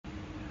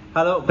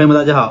Hello， 朋友们，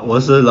大家好，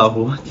我是老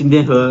胡。今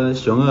天和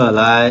熊二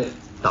来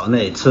岛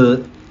内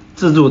吃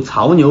自助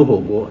潮牛火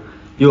锅，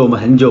因为我们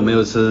很久没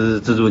有吃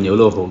自助牛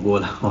肉火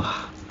锅了，哇！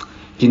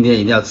今天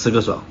一定要吃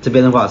个爽。这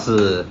边的话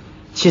是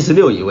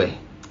76一位，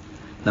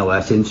那我要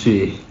先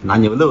去拿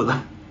牛肉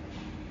了。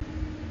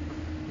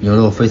牛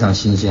肉非常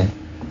新鲜，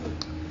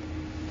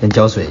跟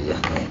浇水一样。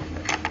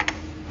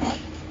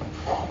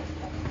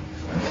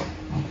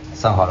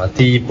上好了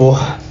第一波，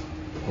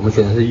我们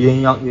选的是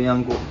鸳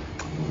鸯锅，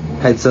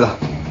开吃了。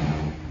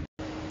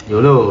牛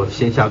肉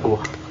先下锅，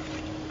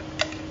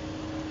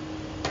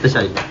再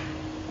下一个。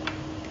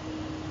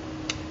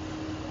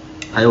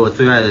还有我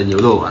最爱的牛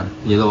肉丸，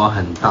牛肉丸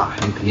很大，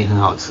肯定很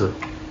好吃。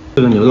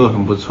这个牛肉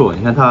很不错，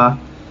你看它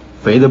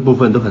肥的部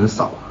分都很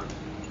少。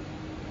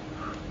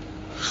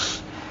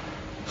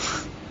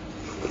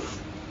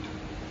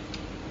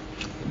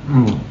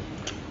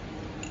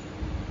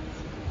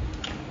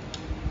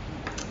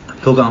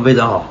口感非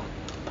常好，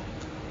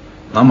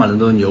满满的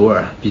都是牛味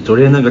儿，比昨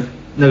天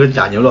那个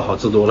假牛肉好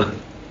吃多了。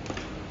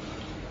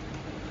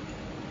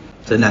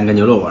整2个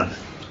牛肉丸，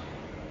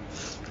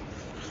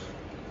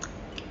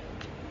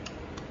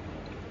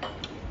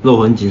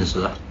肉很紧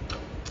实，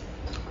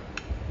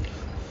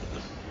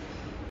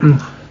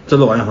这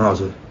肉丸也很好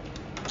吃，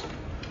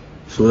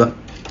熟的。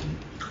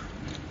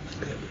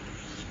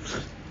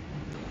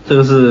这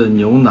个是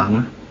牛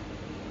腩，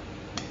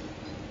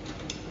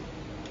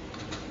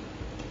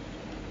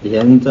以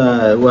前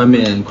在外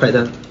面快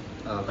餐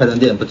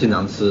店不经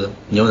常吃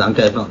牛腩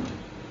盖饭。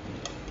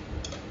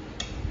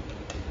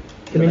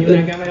这边牛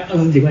腩盖饭要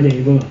20几块钱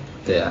一个。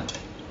对呀，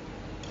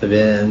这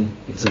边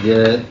直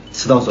接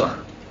吃到爽。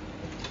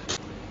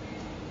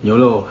牛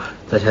肉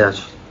再下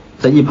去，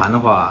这一盘的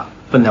话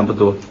分量不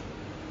多。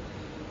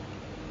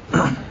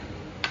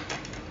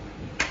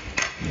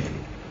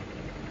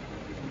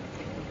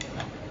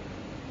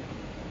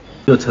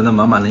又盛了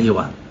满满的一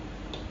碗。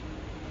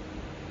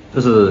这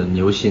是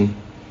牛心。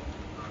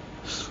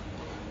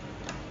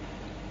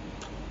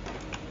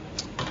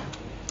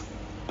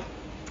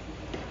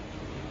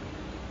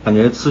感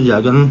觉吃起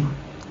来跟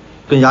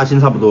鸭心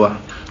差不多啊，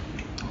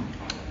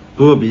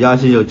不过比鸭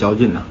心有嚼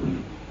劲了。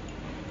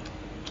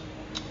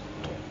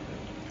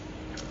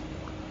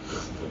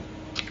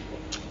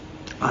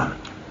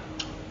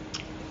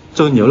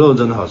这个牛肉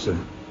真的好吃，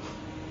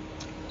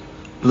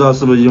不知道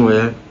是不是因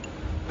为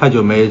太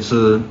久没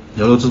吃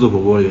牛肉自助火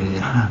锅的原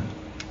因，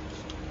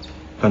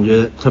感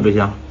觉特别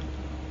香。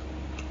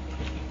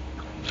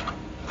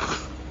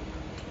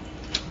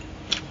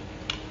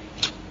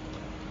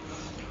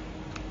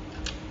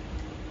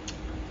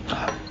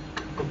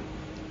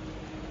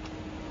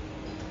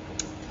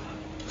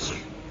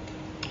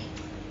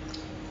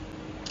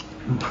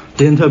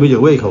今天特别有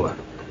胃口啊，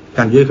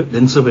感觉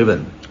能吃回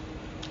本。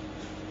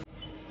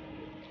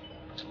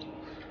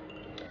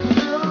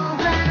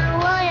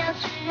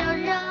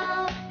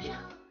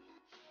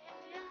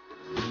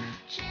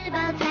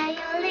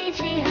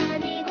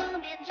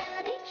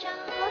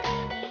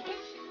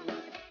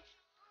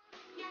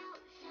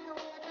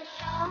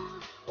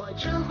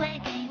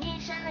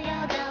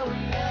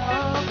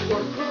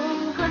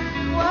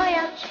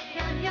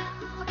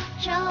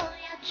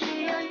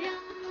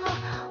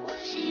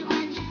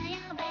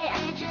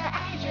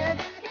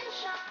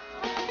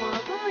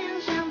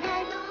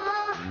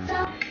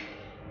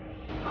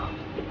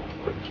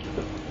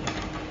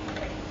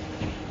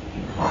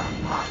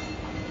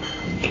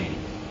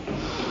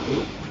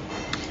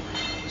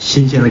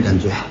新鲜的感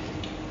觉，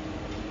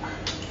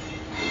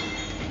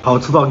好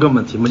吃到根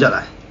本停不下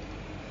来。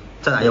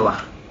再来一碗，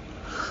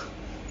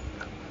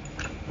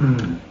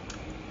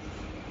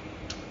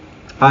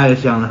太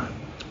香了。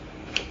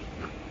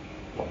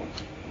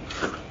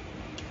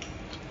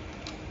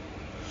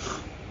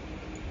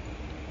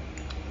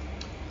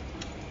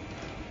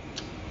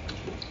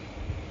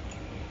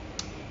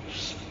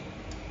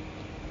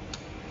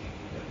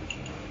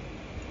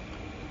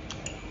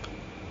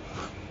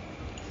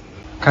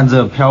看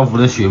这漂浮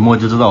的血沫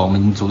就知道我们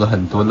已经煮了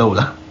很多肉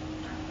了。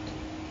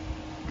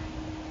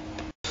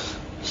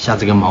下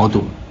这个毛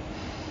肚，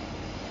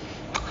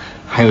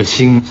还有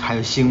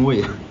腥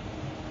味，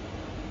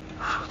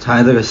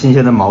尝这个新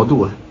鲜的毛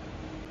肚，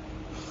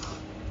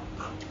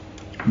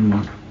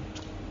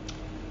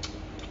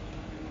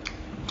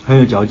很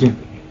有嚼劲。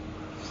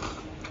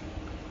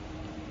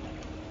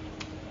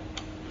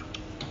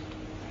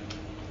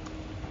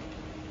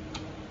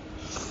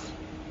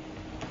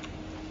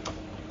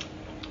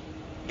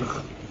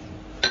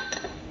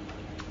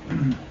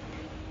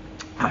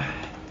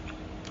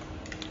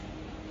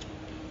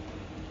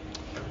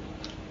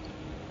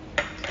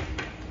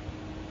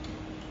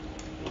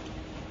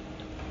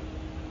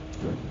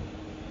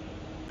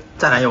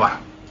再来一碗。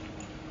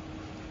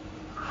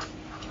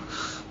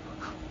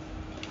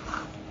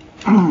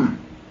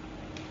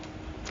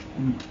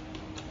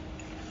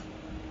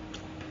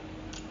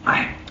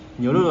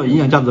牛肉的营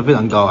养价值非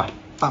常高啊，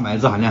蛋白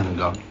质含量很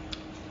高。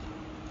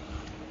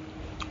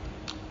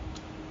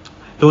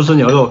多吃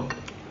牛肉，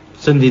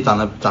身体长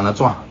得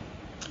壮。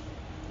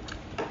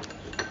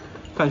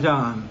看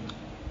像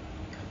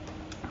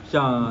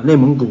像内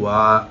蒙古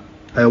啊，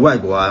还有外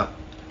国啊，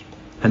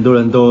很多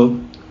人都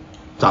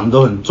长得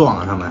都很壮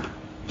啊，他们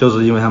就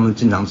是因为他们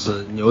经常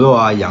吃牛肉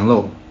啊、羊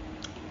肉。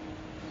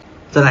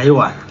再来一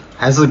碗，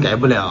还是改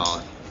不了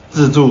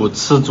自助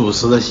吃主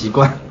食的习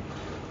惯。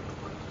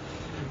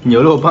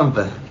牛肉拌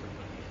粉，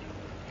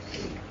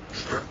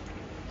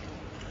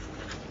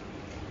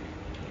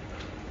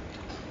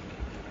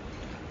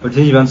我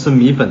挺喜欢吃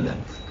米粉的。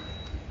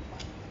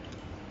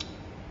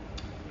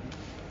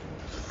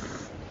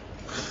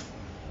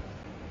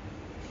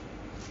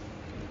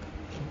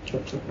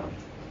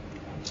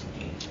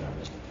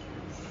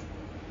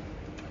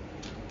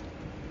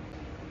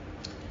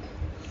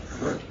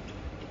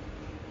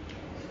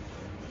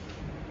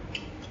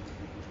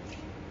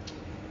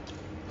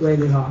喂，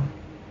你好。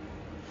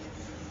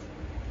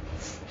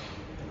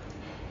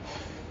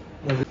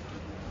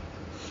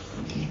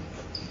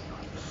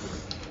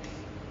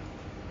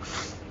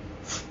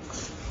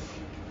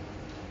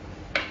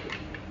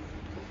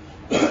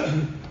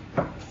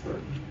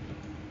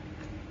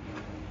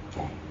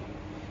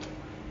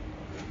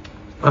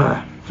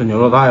哎，这牛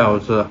肉太好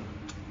吃了，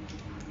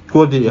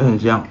锅底也很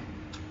香。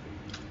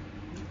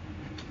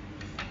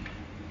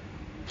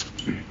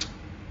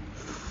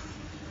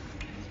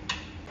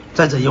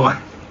再整一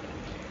碗。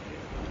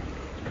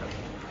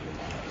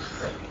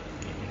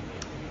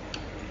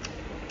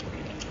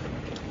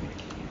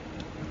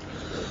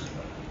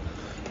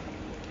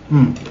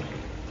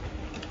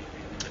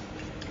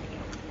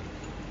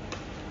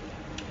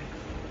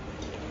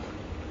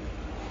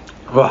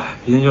哇，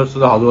今天又吃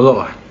了好多肉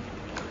啊！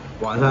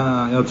晚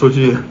上要出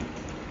去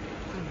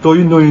多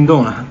运动运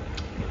动了，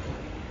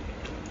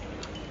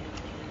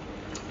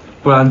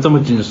不然这么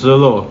紧实的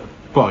肉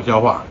不好消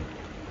化。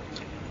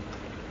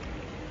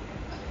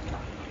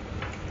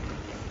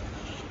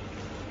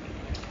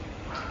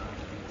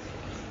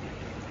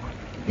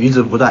鱼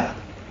子不带。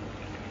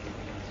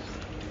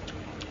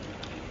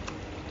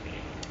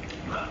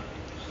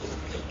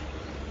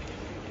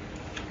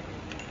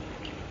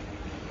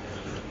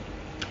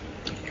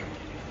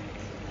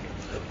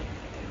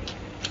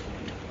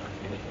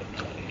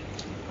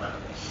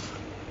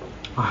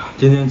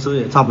今天吃的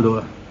也差不多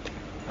了，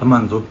很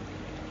满足。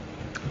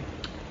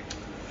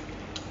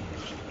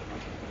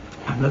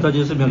那这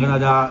期视频跟大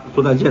家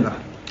说再见了，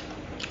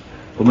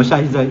我们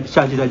下期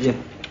再见，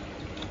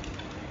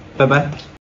拜拜。